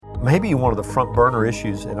Maybe one of the front burner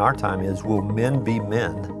issues in our time is, will men be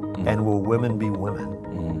men and will women be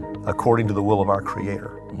women according to the will of our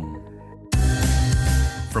Creator?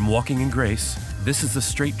 From Walking in Grace, this is the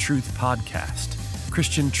Straight Truth Podcast,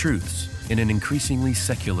 Christian truths in an increasingly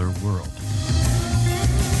secular world.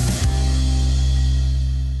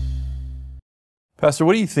 Pastor,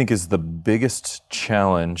 what do you think is the biggest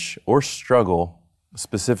challenge or struggle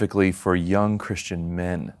specifically for young Christian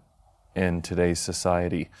men in today's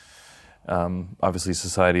society? Obviously,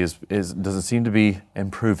 society doesn't seem to be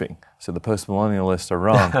improving. So the postmillennialists are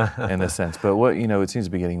wrong in this sense. But it seems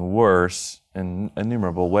to be getting worse in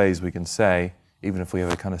innumerable ways, we can say, even if we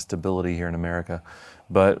have a kind of stability here in America.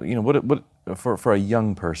 But what for a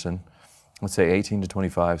young person, let's say 18 to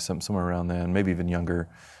 25, somewhere around then, maybe even younger,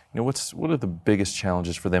 what are the biggest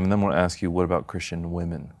challenges for them? And then I want to ask you, what about Christian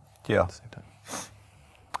women? Yeah, at the same time?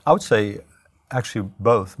 I would say actually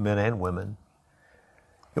both men and women.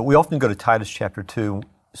 We often go to Titus chapter 2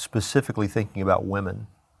 specifically thinking about women,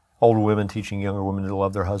 older women teaching younger women to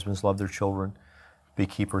love their husbands, love their children, be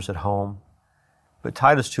keepers at home. But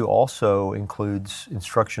Titus 2 also includes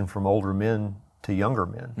instruction from older men to younger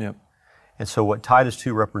men. Yep. And so what Titus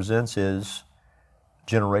 2 represents is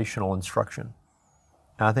generational instruction.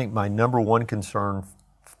 And I think my number one concern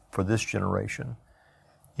for this generation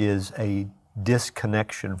is a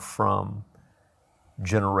disconnection from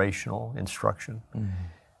generational instruction. Mm-hmm.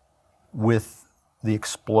 With the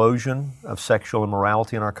explosion of sexual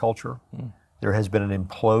immorality in our culture, there has been an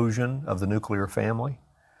implosion of the nuclear family.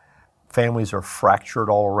 Families are fractured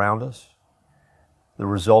all around us. The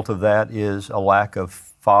result of that is a lack of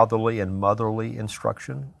fatherly and motherly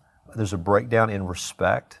instruction. There's a breakdown in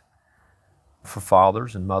respect for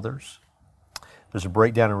fathers and mothers. There's a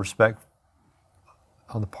breakdown in respect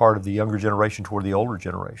on the part of the younger generation toward the older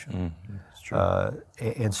generation. That's true.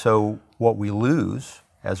 And so what we lose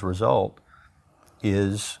as a result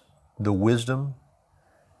is the wisdom,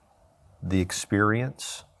 the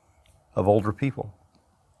experience of older people.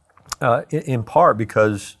 In part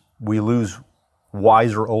because we lose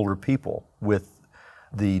wiser older people with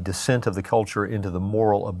the descent of the culture into the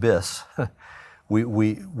moral abyss.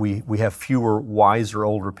 We have fewer wiser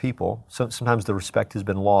older people. Sometimes the respect has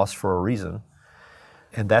been lost for a reason,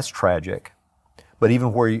 and that's tragic. But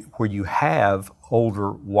even where you have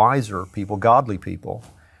older, wiser people, godly people,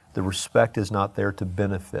 the respect is not there to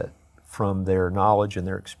benefit from their knowledge and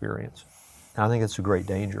their experience. And I think it's a great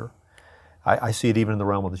danger. I see it even in the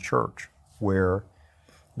realm of the church, where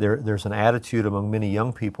there's an attitude among many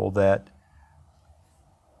young people that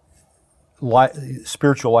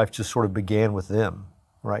spiritual life just sort of began with them,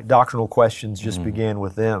 right? Doctrinal questions just began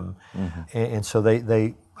with them. Mm-hmm. And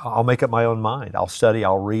so I'll make up my own mind. I'll study,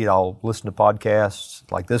 I'll read, I'll listen to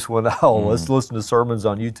podcasts like this one, I'll listen to sermons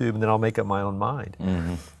on YouTube, and then I'll make up my own mind.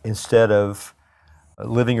 Mm-hmm. Instead of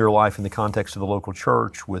living your life in the context of the local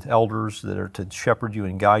church with elders that are to shepherd you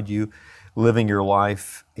and guide you, living your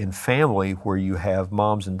life in family where you have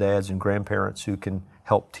moms and dads and grandparents who can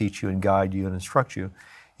help teach you and guide you and instruct you.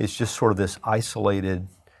 It's just sort of this isolated,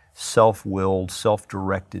 self-willed,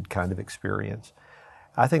 self-directed kind of experience.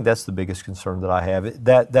 I think that's the biggest concern that I have.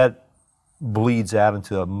 That bleeds out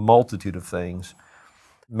into a multitude of things: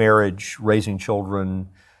 marriage, raising children,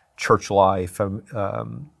 church life,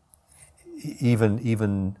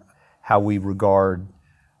 even how we regard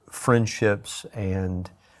friendships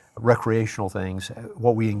and recreational things,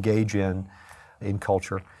 what we engage in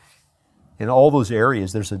culture. In all those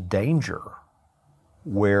areas, there's a danger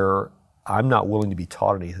where I'm not willing to be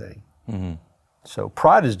taught anything. Mm-hmm. So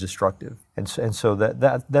pride is destructive, and so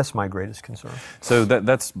that's my greatest concern. So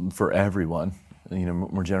that's for everyone,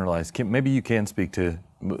 more generalized. Maybe you can speak to,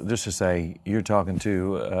 just to say, you're talking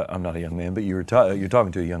to, I'm not a young man, but you're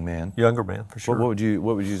talking to a young man. Younger man, for sure.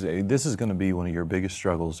 What would you say? This is going to be one of your biggest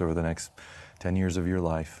struggles over the next 10 years of your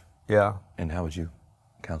life. Yeah. And how would you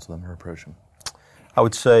counsel them or approach them? I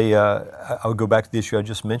would say, I would go back to the issue I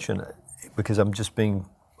just mentioned, because I'm just being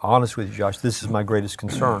honest with you, Josh. This is my greatest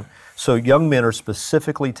concern. So young men are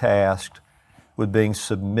specifically tasked with being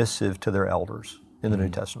submissive to their elders in the New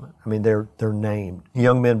Testament. I mean, they're named.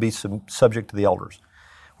 Young men be subject to the elders,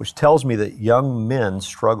 which tells me that young men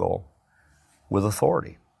struggle with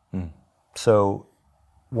authority. So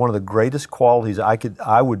one of the greatest qualities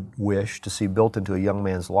I would wish to see built into a young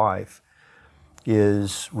man's life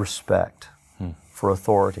is respect for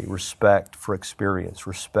authority, respect for experience,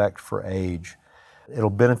 respect for age. It'll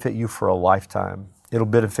benefit you for a lifetime. It'll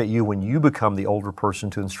benefit you when you become the older person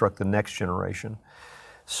to instruct the next generation.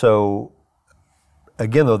 So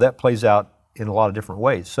again, though, that plays out in a lot of different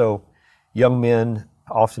ways. So young men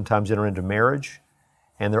oftentimes enter into marriage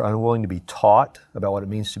and they're unwilling to be taught about what it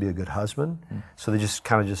means to be a good husband. So they just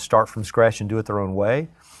kind of just start from scratch and do it their own way.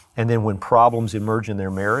 And then when problems emerge in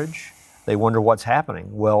their marriage, they wonder what's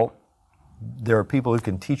happening. Well, there are people who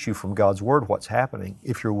can teach you from God's Word what's happening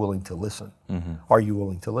if you're willing to listen. Are you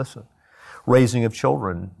willing to listen? Raising of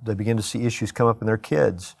children, they begin to see issues come up in their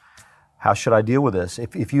kids. How should I deal with this?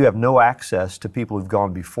 If you have no access to people who've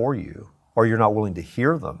gone before you, or you're not willing to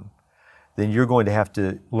hear them, then you're going to have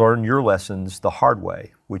to learn your lessons the hard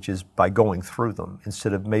way, which is by going through them,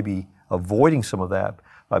 instead of maybe avoiding some of that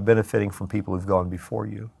by benefiting from people who've gone before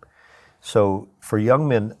you. So for young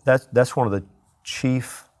men, that's one of the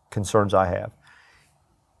chief concerns I have.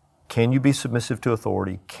 Can you be submissive to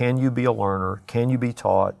authority? Can you be a learner? Can you be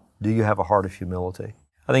taught? Do you have a heart of humility?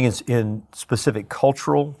 I think it's in specific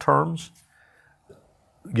cultural terms,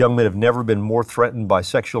 young men have never been more threatened by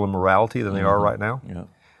sexual immorality than they are right now. Yeah.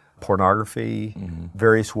 Pornography,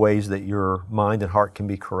 various ways that your mind and heart can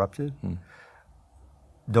be corrupted.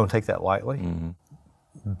 Don't take that lightly.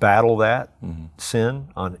 Battle that sin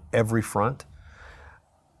on every front.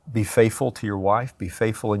 Be faithful to your wife. Be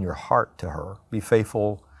faithful in your heart to her. Be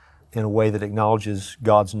faithful in a way that acknowledges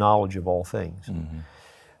God's knowledge of all things.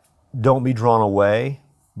 Don't be drawn away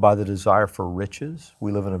by the desire for riches.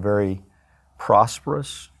 We live in a very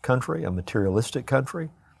prosperous country, a materialistic country.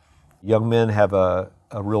 Young men have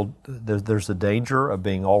there's the danger of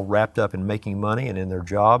being all wrapped up in making money and in their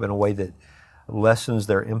job in a way that lessens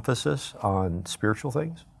their emphasis on spiritual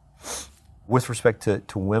things. With respect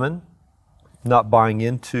to women, not buying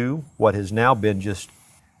into what has now been just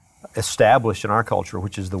established in our culture,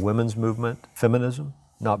 which is the women's movement, feminism,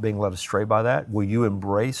 not being led astray by that. Will you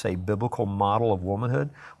embrace a biblical model of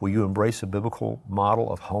womanhood? Will you embrace a biblical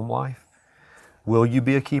model of home life? Will you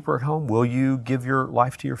be a keeper at home? Will you give your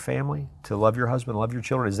life to your family, to love your husband, love your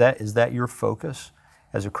children? Is that your focus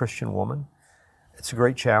as a Christian woman? It's a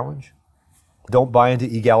great challenge. Don't buy into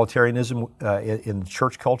egalitarianism in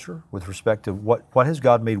church culture with respect to what has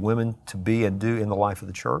God made women to be and do in the life of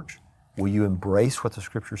the church. Will you embrace what the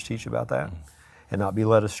Scriptures teach about that and not be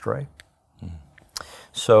led astray?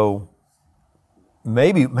 So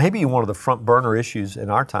maybe one of the front burner issues in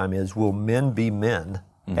our time is, will men be men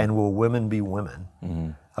and will women be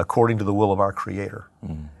women according to the will of our Creator?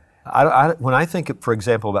 When I think, for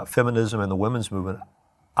example, about feminism and the women's movement,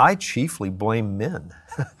 I chiefly blame men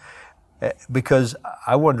because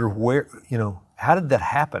I wonder how did that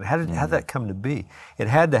happen? How did that come to be? It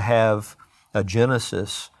had to have a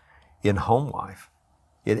genesis in home life.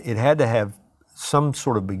 It had to have some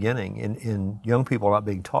sort of beginning in young people not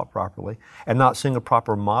being taught properly and not seeing a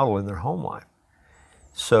proper model in their home life.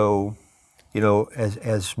 So,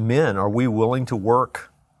 as men, are we willing to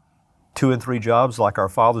work 2 and 3 jobs like our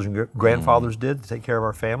fathers and grandfathers did to take care of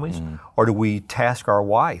our families? Or do we task our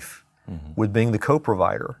wife with being the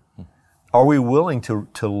co-provider? Are we willing to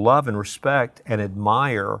love and respect and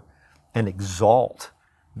admire and exalt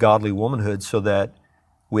godly womanhood so that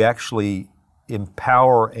we actually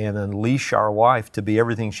empower and unleash our wife to be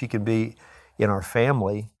everything she can be in our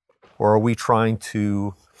family? Or are we trying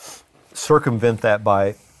to circumvent that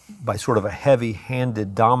by sort of a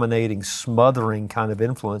heavy-handed, dominating, smothering kind of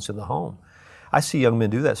influence in the home? I see young men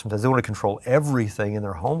do that sometimes. They want to control everything in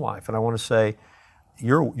their home life. And I want to say,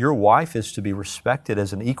 your wife is to be respected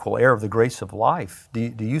as an equal heir of the grace of life.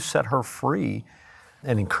 Do you set her free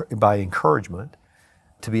and by encouragement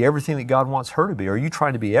to be everything that God wants her to be? Or are you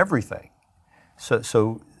trying to be everything?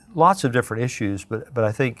 So lots of different issues, but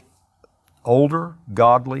I think older,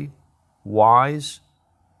 godly, wise,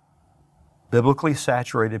 biblically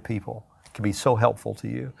saturated people can be so helpful to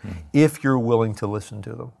you if you're willing to listen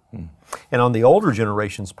to them. And on the older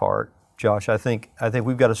generation's part, Josh, I think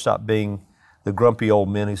we've got to stop being the grumpy old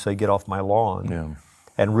men who say, "Get off my lawn,"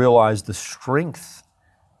 and realize the strength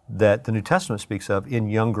that the New Testament speaks of in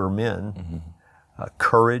younger men,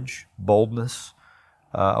 courage, boldness,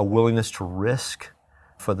 a willingness to risk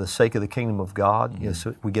for the sake of the kingdom of God.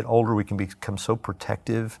 So we get older, we can become so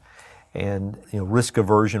protective, and risk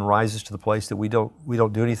aversion rises to the place that we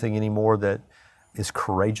don't do anything anymore that is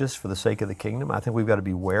courageous for the sake of the kingdom. I think we've got to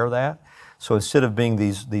be aware of that. So instead of being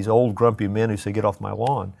these old grumpy men who say, "Get off my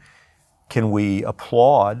lawn," can we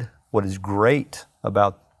applaud what is great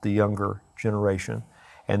about the younger generation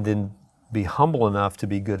and then be humble enough to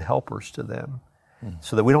be good helpers to them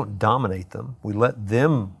so that we don't dominate them. We let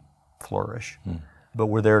them flourish, but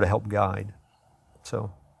we're there to help guide.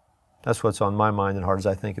 So that's what's on my mind and heart as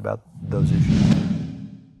I think about those issues.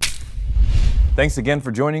 Thanks again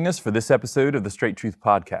for joining us for this episode of the Straight Truth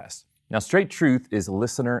Podcast. Now, Straight Truth is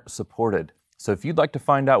listener supported. So if you'd like to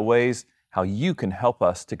find out ways how you can help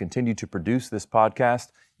us to continue to produce this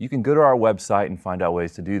podcast, you can go to our website and find out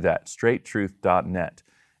ways to do that, straighttruth.net.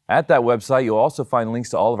 At that website, you'll also find links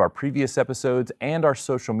to all of our previous episodes and our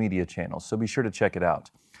social media channels, so be sure to check it out.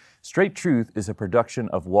 Straight Truth is a production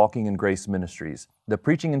of Walking in Grace Ministries, the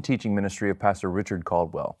preaching and teaching ministry of Pastor Richard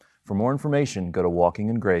Caldwell. For more information, go to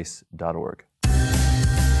walkingingrace.org.